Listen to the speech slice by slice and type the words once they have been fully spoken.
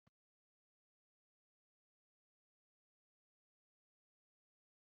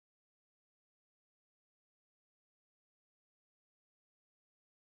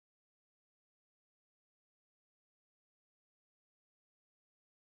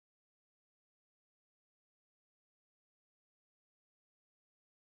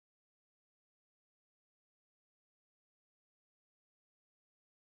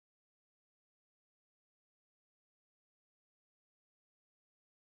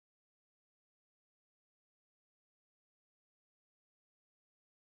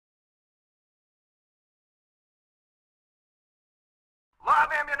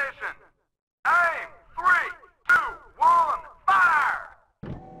ammunition. Aim! 3, 2, 1, fire!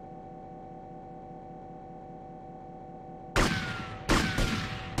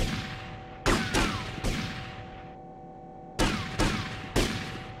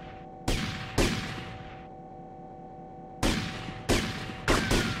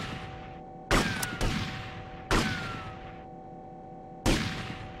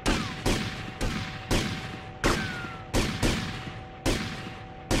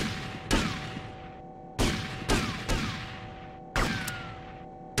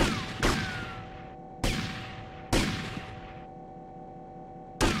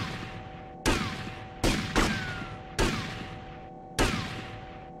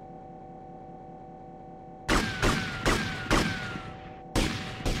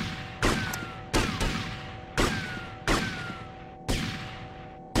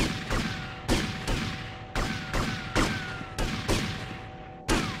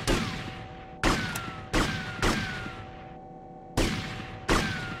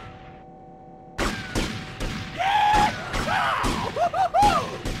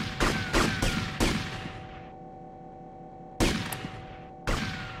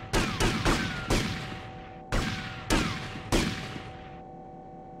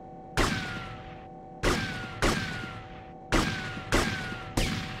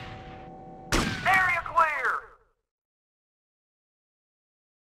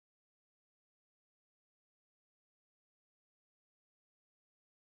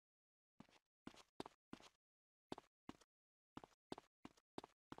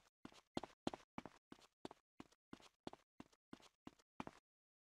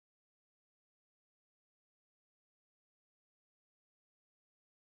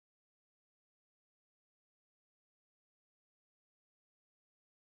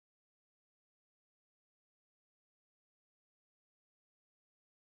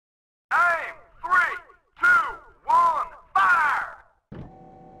 Aim! 3, 2, 1, fire!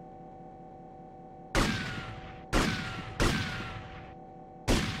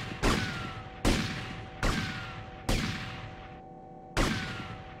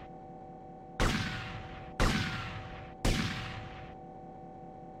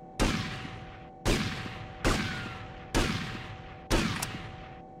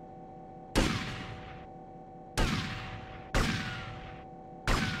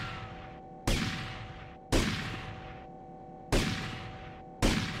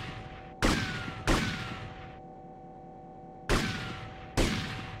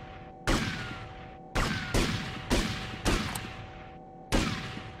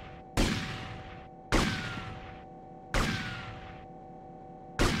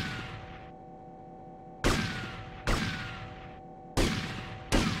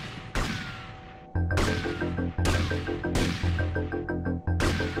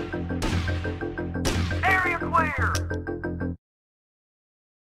 Area clear!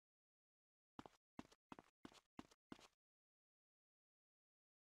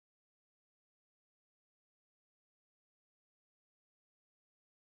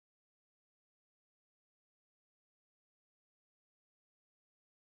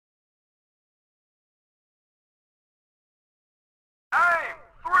 Aim!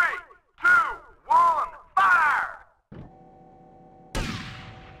 3, 2, 1, fire!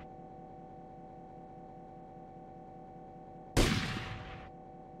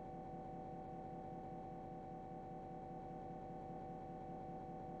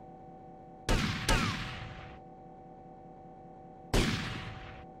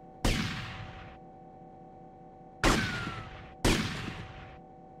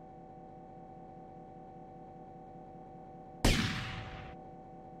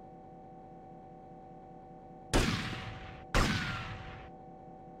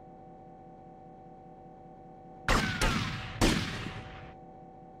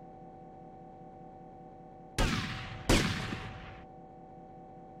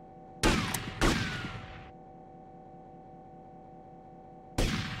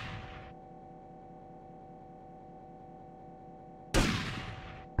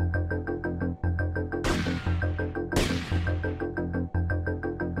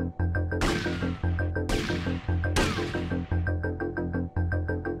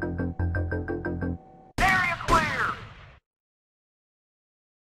 Area clear!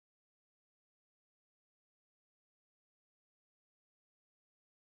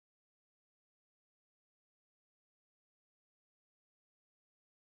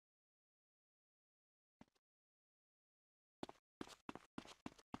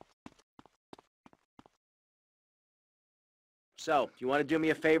 So, you want to do me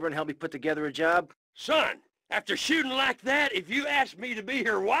a favor and help me put together a job? Son, After shooting like that, if you asked me to be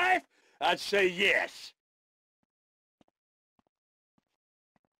your wife, I'd say yes.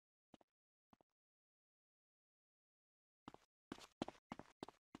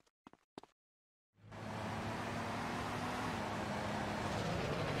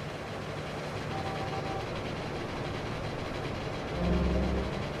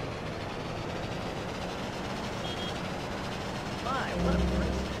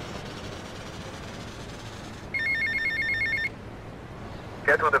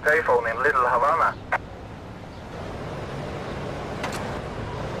 Get to the payphone in Little Havana.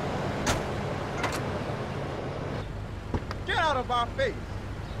 Get out of our face!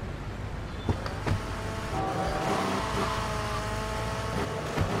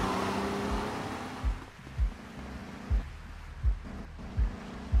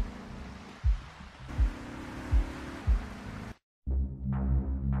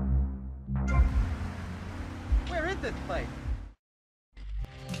 Where is this place?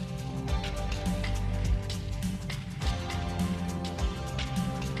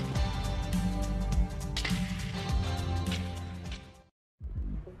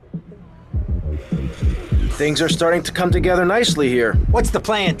 Things are starting to come together nicely here. What's the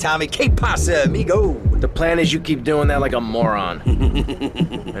plan, Tommy? Que pasa, amigo? The plan is you keep doing that like a moron.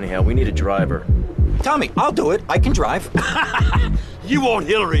 Anyhow, we need a driver. Tommy, I'll do it. I can drive. You want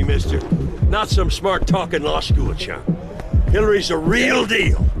Hillary, mister. Not some smart-talking law school chump. Hillary's a real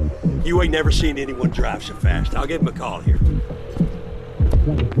deal. You ain't never seen anyone drive so fast. I'll give him a call here.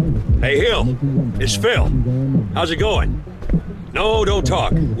 Hey, Hill. It's Phil. How's it going? No, don't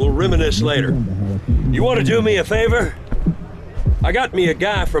talk. We'll reminisce later. You want to do me a favor? I got me a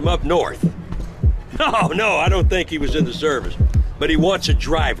guy from up north. No, I don't think he was in the service. But he wants a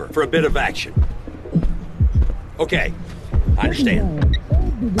driver for a bit of action. Okay, I understand.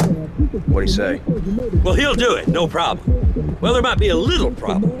 What'd he say? Well, he'll do it, no problem. Well, there might be a little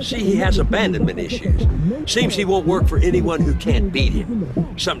problem. See, he has abandonment issues. Seems he won't work for anyone who can't beat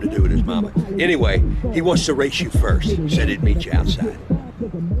him. Something to do with his mama. Anyway, he wants to race you first. Said he'd meet you outside.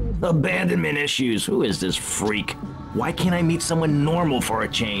 Abandonment issues. Who is this freak? Why can't I meet someone normal for a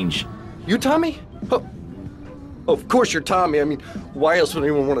change? You Tommy? Oh, of course you're Tommy. I mean, why else would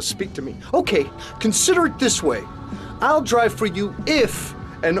anyone want to speak to me? Okay, consider it this way. I'll drive for you if,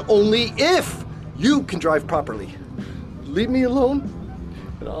 and only if, you can drive properly. Leave me alone,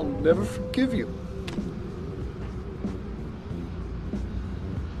 and I'll never forgive you.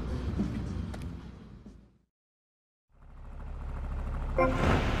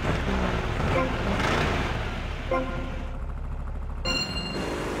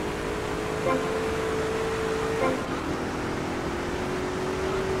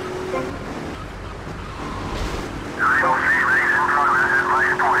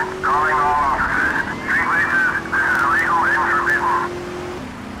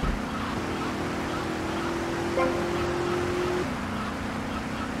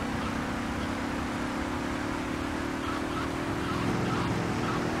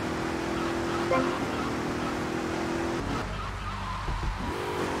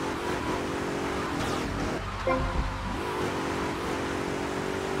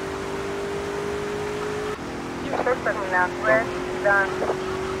 Red, done.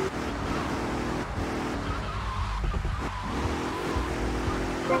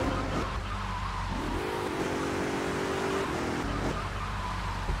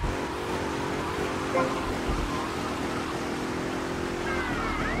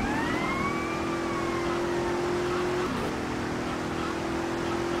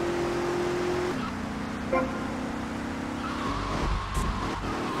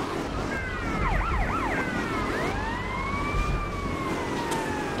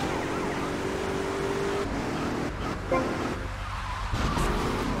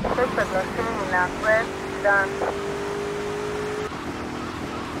 Red, done.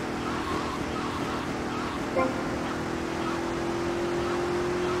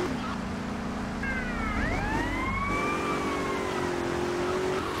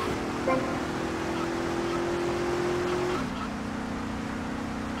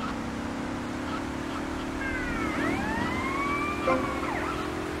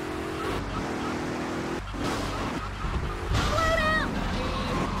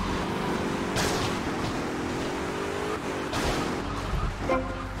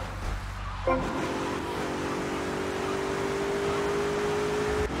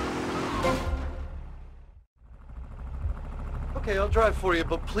 Okay, I'll drive for you,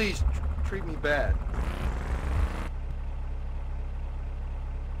 but please treat me bad.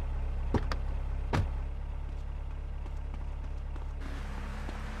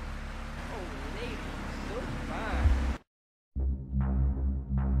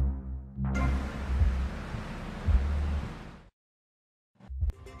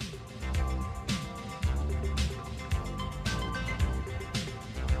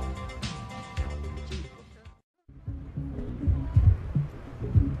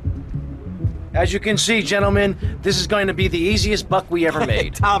 As you can see, gentlemen, this is going to be the easiest buck we ever Hey,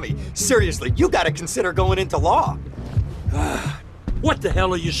 made. Tommy, seriously, you gotta consider going into law. What the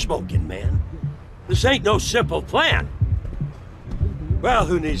hell are you smoking, man? This ain't no simple plan. Well,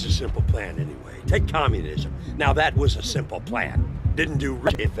 who needs a simple plan anyway? Take communism. Now that was a simple plan. Didn't do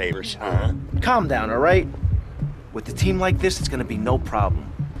any favors, huh? Calm down, all right? With a team like this, it's gonna be no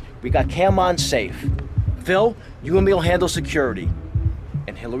problem. We got Cam on safe. Phil, you and me will handle security.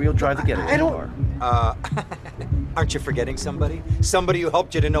 And Hillary will drive the getaway car. Aren't you forgetting somebody? Somebody who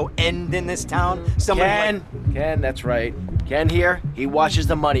helped you to no end in this town? Somebody Ken, that's right. Ken here, he washes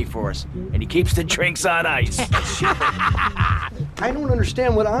the money for us. And he keeps the drinks on ice. I don't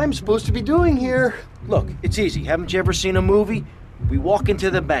understand what I'm supposed to be doing here. Look, it's easy. Haven't you ever seen a movie? We walk into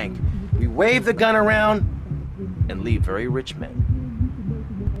the bank, we wave the gun around, and leave very rich men.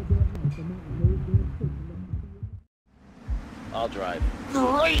 I'll drive.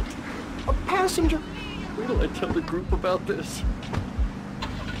 Great! A passenger. Wait till I tell the group about this.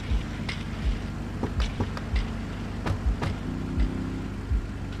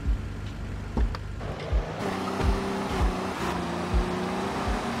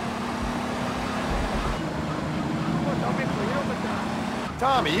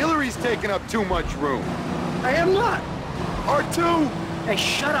 Tommy, Hillary's taking up too much room. I am not. R2! Hey,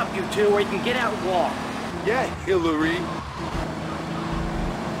 shut up, you two, or you can get out and walk. Yeah, Hillary.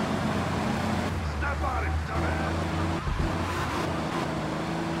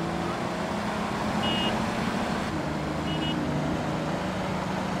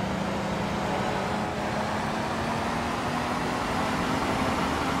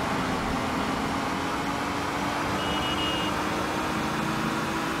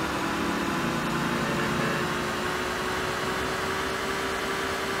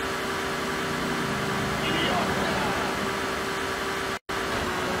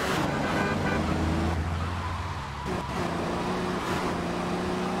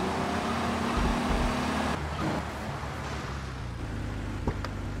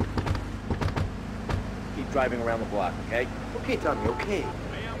 Driving around the block, okay? Okay, Tommy, okay.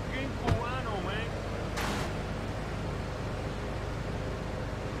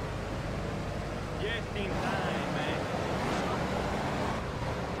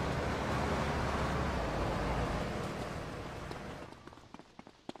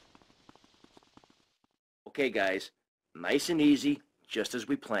 Okay, guys. Nice and easy, just as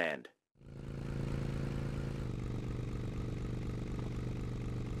we planned.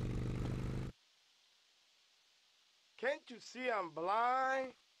 Can't you see I'm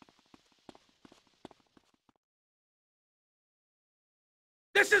blind?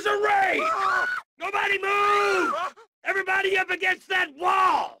 This is a raid! Nobody move! Everybody up against that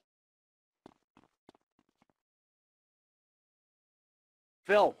wall!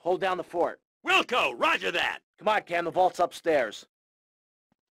 Phil, hold down the fort. Wilco, roger that! Come on, Cam, the vault's upstairs.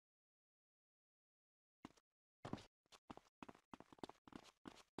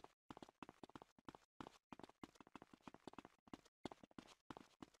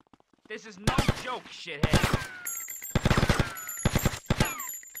 This is no joke, shithead.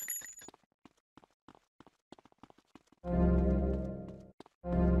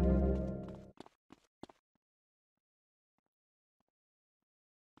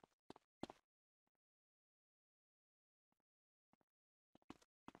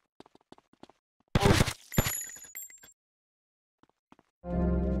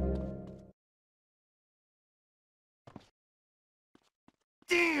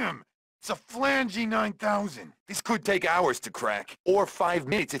 Damn! It's a flangy 9000. This could take hours to crack. Or 5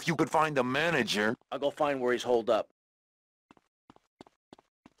 minutes if you could find the manager. I'll go find where he's holed up.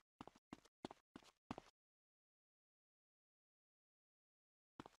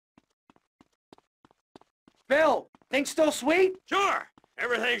 Phil, things still sweet? Sure,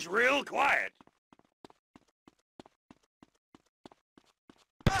 everything's real quiet.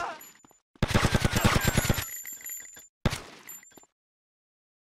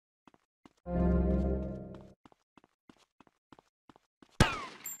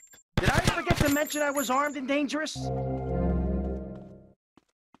 Did I forget to mention I was armed and dangerous?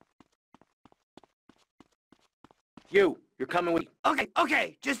 You're coming with me.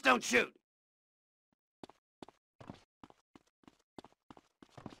 Okay, just don't shoot.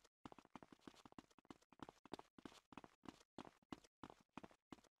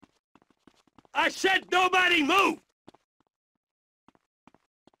 I said nobody move!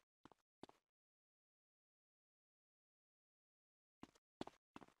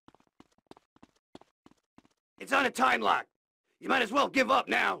 It's on a time lock. You might as well give up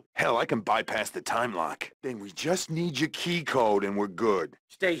now. Hell, I can bypass the time lock. Then we just need your key code and we're good.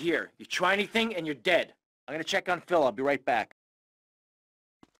 Stay here. You try anything and you're dead. I'm gonna check on Phil. I'll be right back.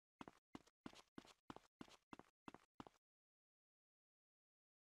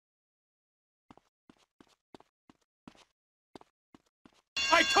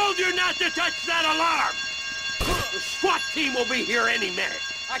 I told you not to touch that alarm! The SWAT team will be here any minute.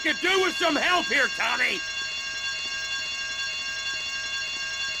 I could do with some help here, Tommy!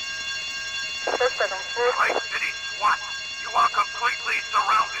 Lake City SWAT, you are completely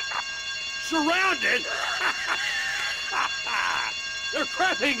surrounded. Surrounded? They're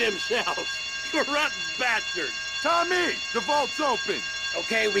crapping themselves! You rotten bastards! Tommy, the vault's open.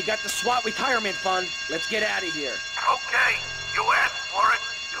 Okay, we got the SWAT retirement fund. Let's get out of here. Okay, you asked for it.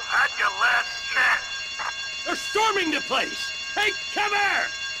 You had your last chance. They're storming the place! Take cover!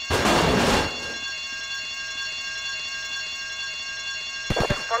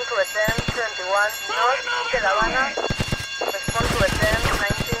 Respond to attempt 21 North de La Habana. Respond to attempt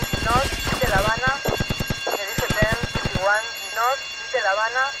 19 North de La Habana. There is attempt 21 North de La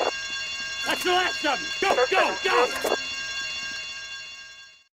Habana. That's the last of them! Go, go, go!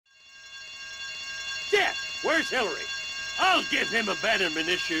 Shit! Where's Hillary? I'll give him abandonment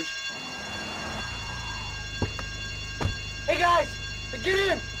issues. Hey guys, get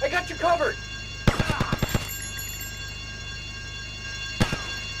in. I got you covered.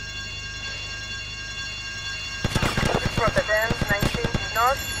 Respond to attempt 19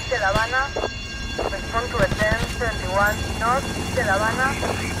 North de La Habana. Respond to attempt 21 North de La Habana.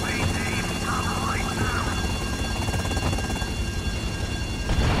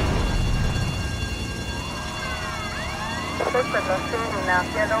 Suspect lost in a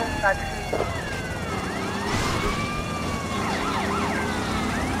yellow taxi.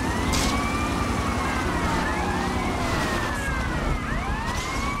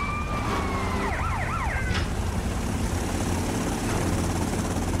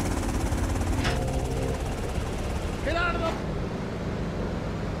 Get out of the...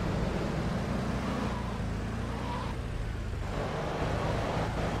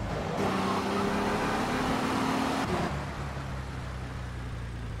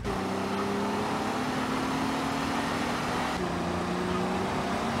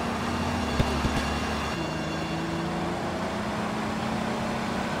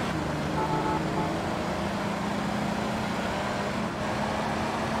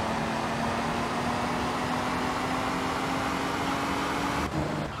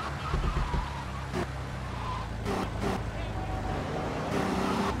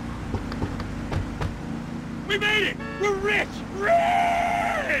 We made it! We're rich!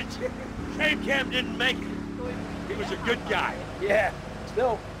 Rich! Shame Cam didn't make it. He was a good guy. Yeah,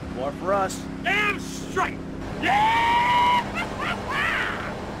 still, more for us. Damn straight! Yeah!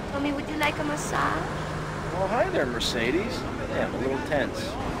 Tommy, would you like a massage? Oh, hi there, Mercedes. Yeah, I'm a little tense.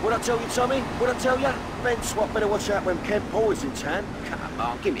 What I tell you, Tommy? What I tell you? Men swap better watch out when Ken Paul is in town. Come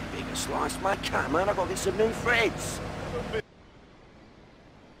on, give me a bigger slice, mate. Come on, I've got to get some new threads.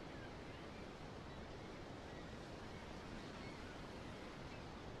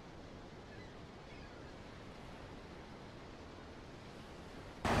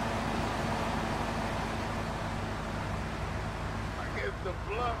 Get the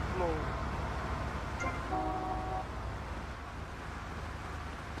blood flow.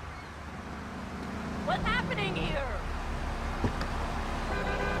 What's happening here?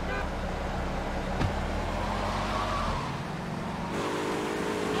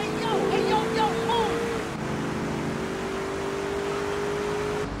 Hey, yo, move!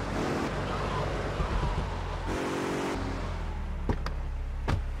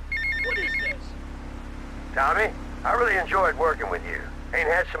 What is this? Tommy, I really enjoyed working with you. Ain't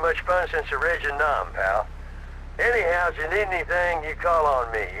had so much fun since the Reg and Nom, pal. Anyhow, if you need anything, you call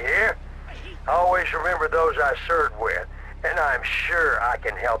on me, you hear? Always remember those I served with, and I'm sure I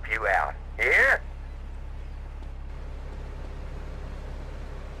can help you out. You hear?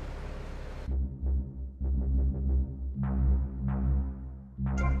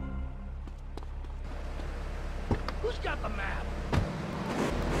 Who's got the map?